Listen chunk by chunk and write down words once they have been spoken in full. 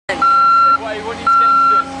Right, what he's going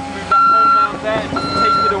to do is move that whole mound there and just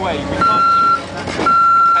take it away. We can't shoot it that way.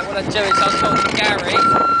 Okay, what I'll do is I'll talk to Gary.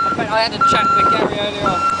 I had a chat with Gary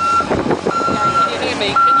earlier on. Gary, can you hear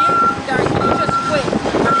me? Gary, can you just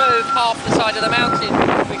remove half the side of the mountain?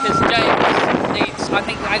 Because James needs, I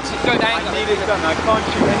think that's a good angle. I need it done. I can't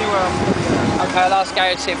shoot anywhere else. Okay, I'll ask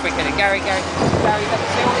Gary to see if we can. Gary, let me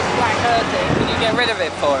see all this black hurting. Can you get rid of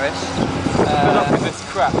it for us? Good luck with this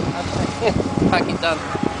crap. Okay. Pack it done.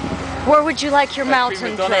 Where would you like your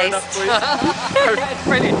mountain placed? That's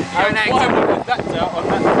brilliant. That dirt on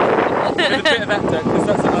that. A bit of that dirt, because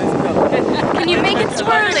that's a nice colour. Can you make it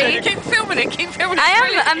swirly? Keep filming it, keep filming it.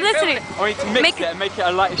 I'm listening. I need to mix it and make it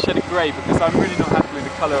a lighter shade of grey, because I'm really not happy with the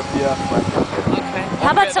colour of the earth right now. Okay.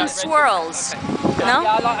 How about some swirls? Okay. No?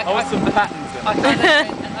 Yeah, I want some patterns in it.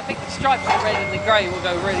 I think the stripes, the red and the grey, will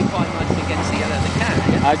go really quite nicely against the yellow and the cat.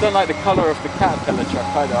 Yeah? I don't like the colour of the caterpillar truck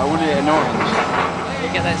either. I want it in orange. You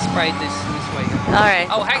get that sprayed this way. Alright.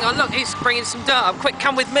 Oh, hang on, look, he's bringing some dirt up. Quick,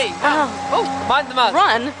 come with me. Oh, mind the mud.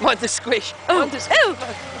 Run? Mind the squish. Oh, Mind the squish. oh.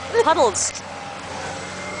 Puddles.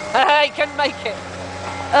 Hey, can make it.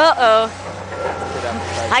 Uh-oh.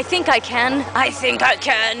 I think I can. I think I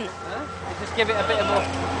can. Huh? Just give it a bit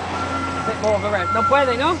more of a round. No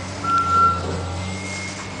puede, no?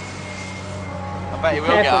 I bet he will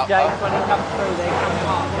Careful, get up. James, when he comes through, they come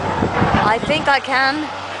hard. I think I can.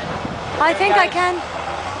 I think I can.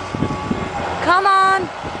 Come on.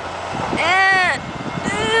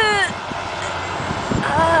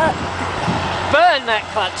 Burn that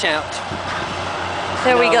clutch out.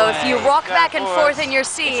 There we go. If you rock back and forth in your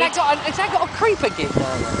seat. Has that got a creeper gig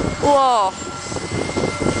down there? Whoa.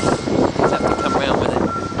 Just have to come around with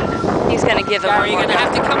it. He's going to give it Gary, one you're more going to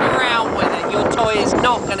have go. to come around with it. Your toy is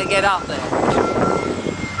not going to get up there.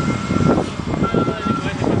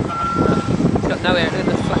 It's got no air in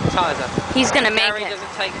the flat tyres up. He's going to make Gary it.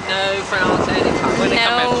 doesn't take no for an answer any time. When they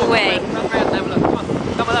come No round, way. Come round and have a look. Come on.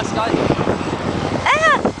 Come with us, guys.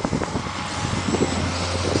 Ah!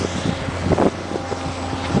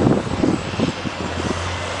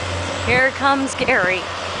 Here comes Gary.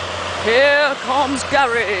 Here comes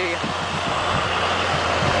Gary.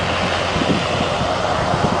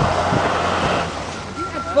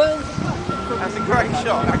 That's a great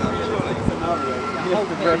shot. You have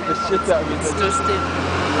to burn the shit out of it. It's just in.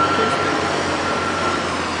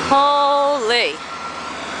 Holy.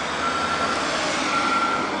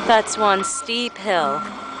 That's one steep hill. Here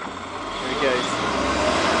he goes.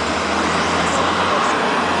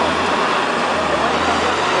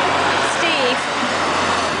 Steve.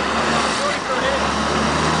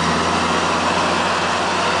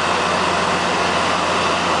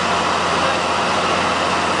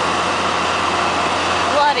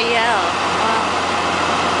 Bloody hell. Wow.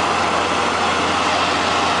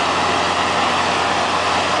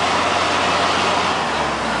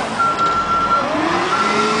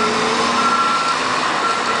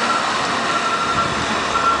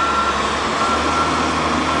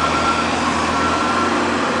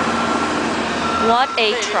 What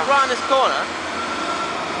a truck. Right in this corner.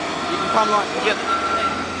 You can come like together.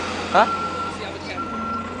 Huh?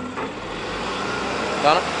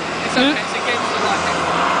 Done it? It's okay, it's against the light.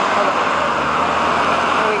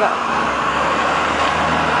 There we go.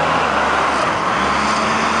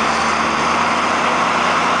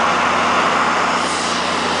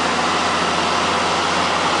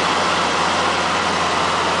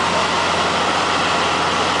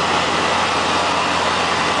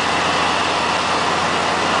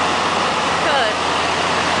 Good.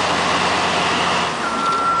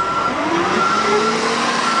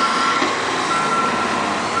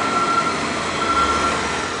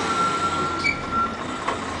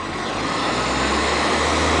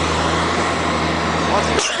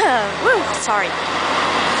 Woo, sorry.